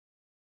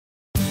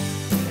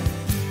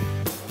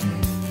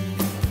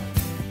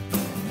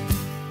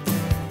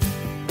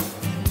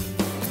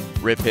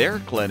Repair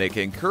Clinic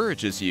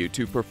encourages you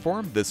to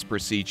perform this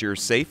procedure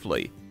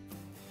safely.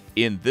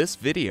 In this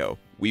video,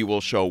 we will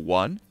show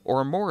one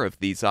or more of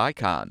these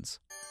icons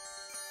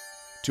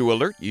to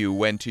alert you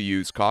when to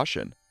use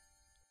caution.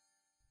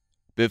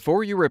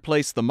 Before you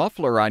replace the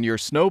muffler on your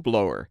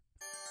snowblower,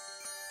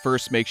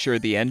 first make sure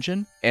the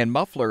engine and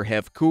muffler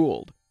have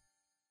cooled.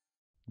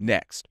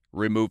 Next,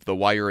 remove the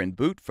wire and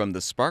boot from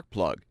the spark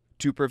plug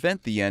to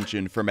prevent the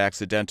engine from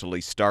accidentally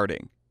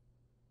starting.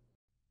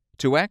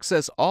 To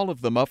access all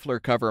of the muffler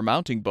cover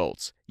mounting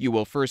bolts, you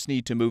will first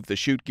need to move the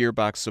chute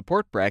gearbox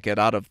support bracket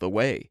out of the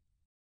way.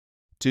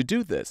 To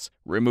do this,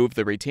 remove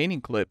the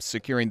retaining clips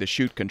securing the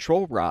chute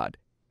control rod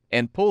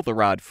and pull the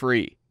rod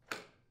free.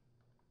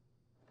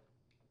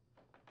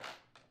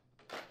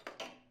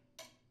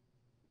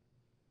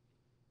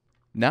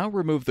 Now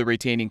remove the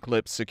retaining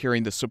clips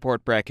securing the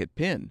support bracket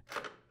pin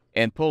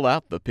and pull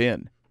out the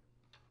pin.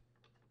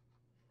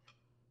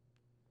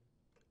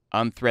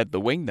 Unthread the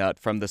wing nut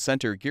from the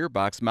center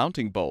gearbox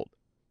mounting bolt.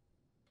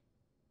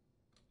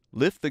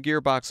 Lift the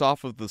gearbox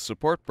off of the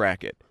support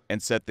bracket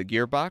and set the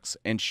gearbox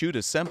and chute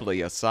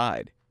assembly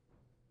aside.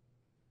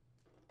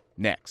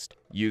 Next,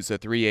 use a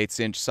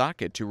 3/8"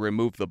 socket to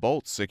remove the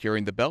bolts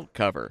securing the belt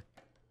cover.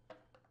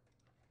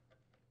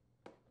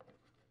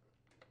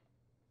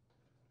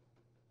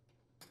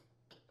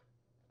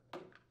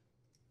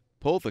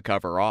 Pull the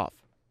cover off.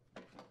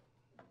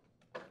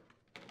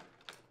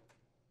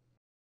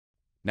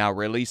 Now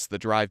release the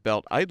drive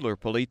belt idler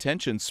pulley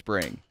tension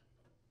spring.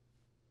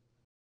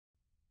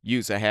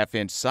 Use a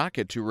 1/2"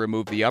 socket to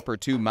remove the upper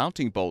two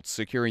mounting bolts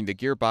securing the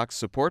gearbox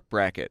support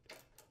bracket.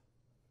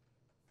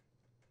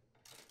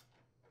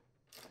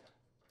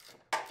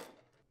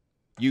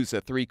 Use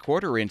a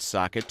 3/4"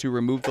 socket to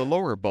remove the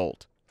lower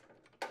bolt.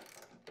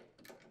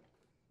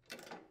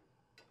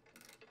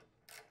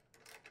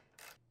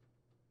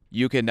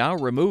 You can now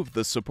remove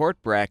the support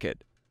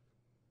bracket.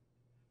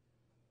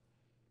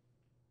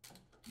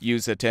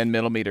 Use a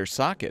 10mm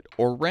socket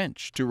or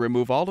wrench to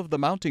remove all of the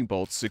mounting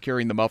bolts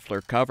securing the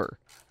muffler cover.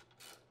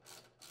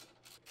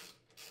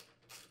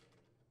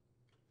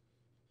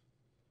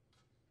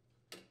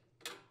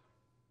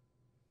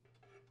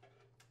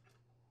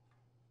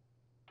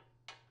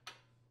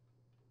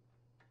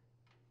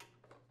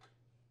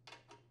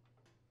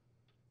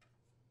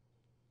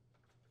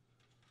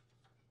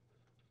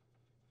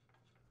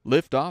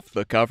 Lift off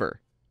the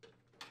cover.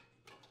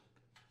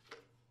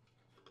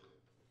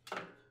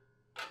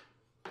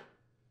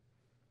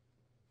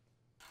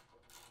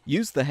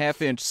 Use the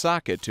 1/2"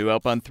 socket to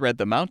help unthread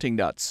the mounting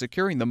nuts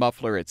securing the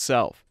muffler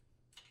itself.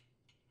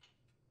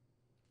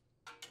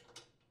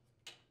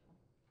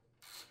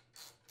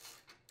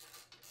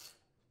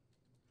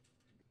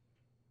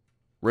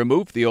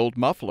 Remove the old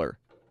muffler.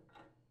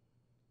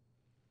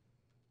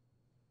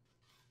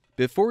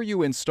 Before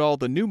you install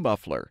the new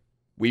muffler,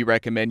 we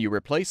recommend you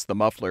replace the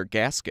muffler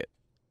gasket.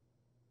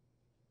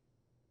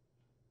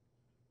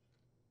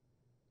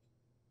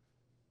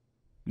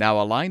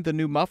 Now align the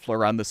new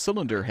muffler on the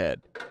cylinder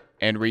head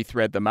and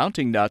rethread the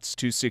mounting nuts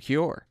to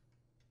secure.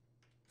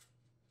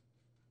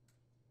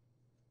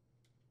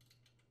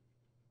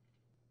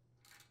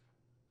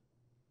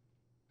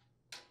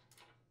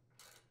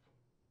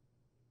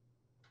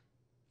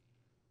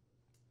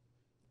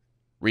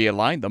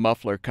 Realign the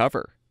muffler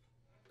cover.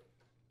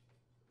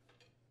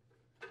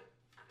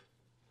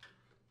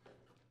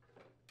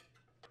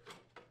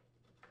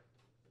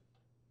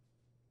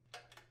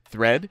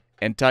 Thread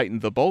and tighten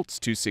the bolts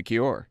to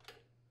secure.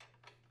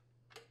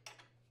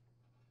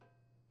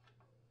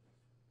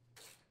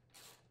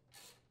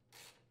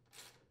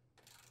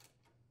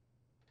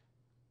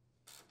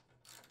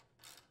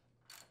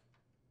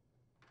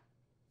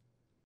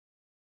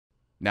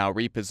 Now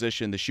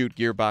reposition the chute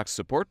gearbox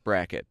support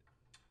bracket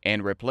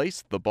and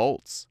replace the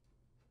bolts.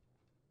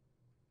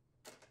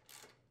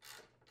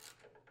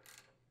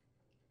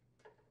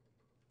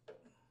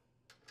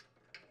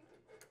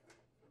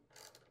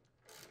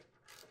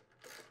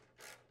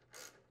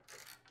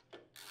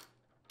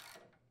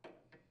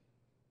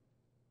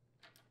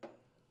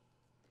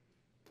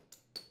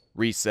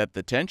 Reset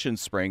the tension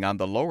spring on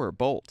the lower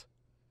bolt.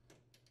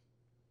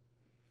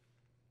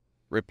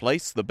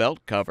 Replace the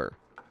belt cover.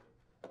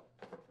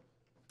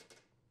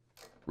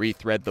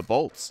 Rethread the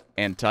bolts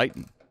and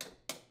tighten.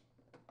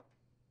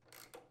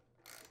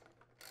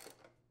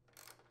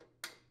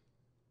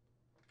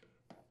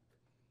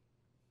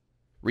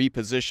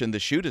 Reposition the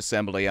chute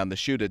assembly on the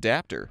chute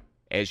adapter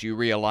as you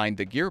realign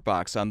the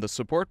gearbox on the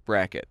support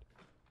bracket.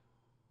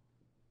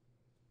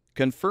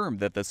 Confirm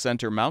that the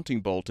center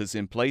mounting bolt is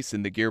in place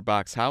in the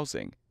gearbox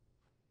housing.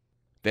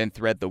 Then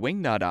thread the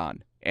wing nut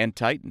on and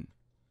tighten.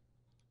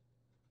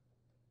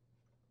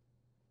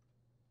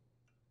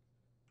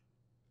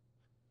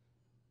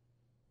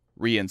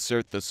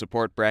 Reinsert the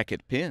support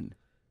bracket pin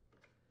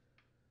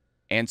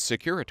and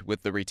secure it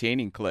with the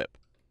retaining clip.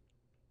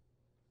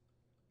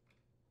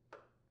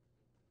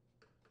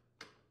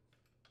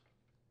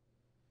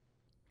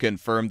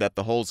 Confirm that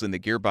the holes in the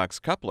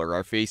gearbox coupler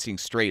are facing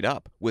straight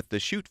up with the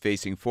chute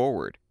facing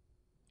forward.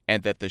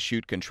 and that the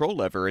chute control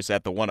lever is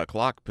at the 1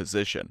 o'clock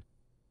position.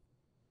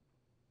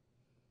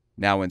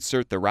 Now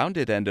insert the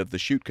rounded end of the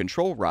chute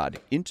control rod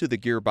into the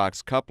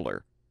gearbox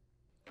coupler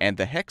and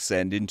the hex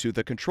end into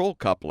the control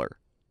coupler.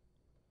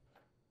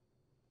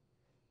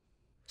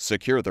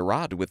 Secure the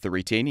rod with the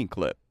retaining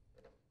clip.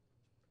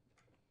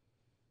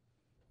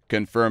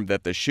 Confirm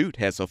that the chute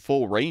has a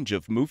full range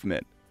of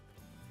movement.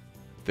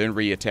 Then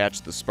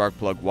reattach the spark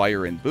plug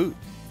wire and boot,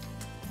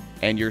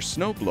 and your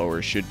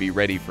snowblower should be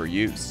ready for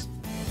use.